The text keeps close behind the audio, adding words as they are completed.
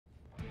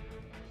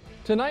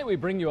Tonight we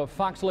bring you a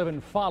Fox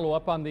 11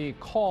 follow-up on the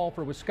call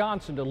for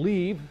Wisconsin to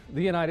leave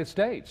the United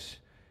States.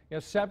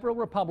 Several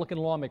Republican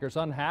lawmakers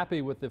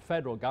unhappy with the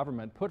federal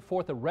government put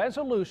forth a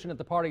resolution at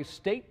the party's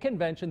state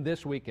convention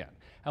this weekend.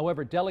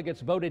 However,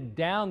 delegates voted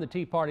down the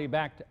Tea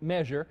Party-backed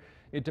measure.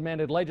 It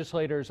demanded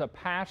legislators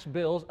pass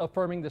bills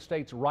affirming the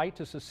state's right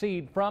to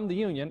secede from the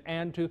union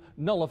and to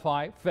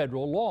nullify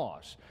federal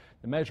laws.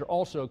 The measure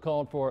also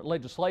called for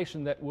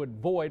legislation that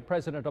would void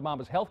President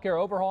Obama's health care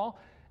overhaul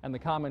and the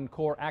Common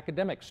Core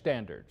academic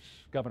standards.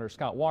 Governor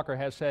Scott Walker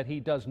has said he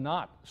does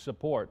not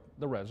support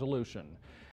the resolution.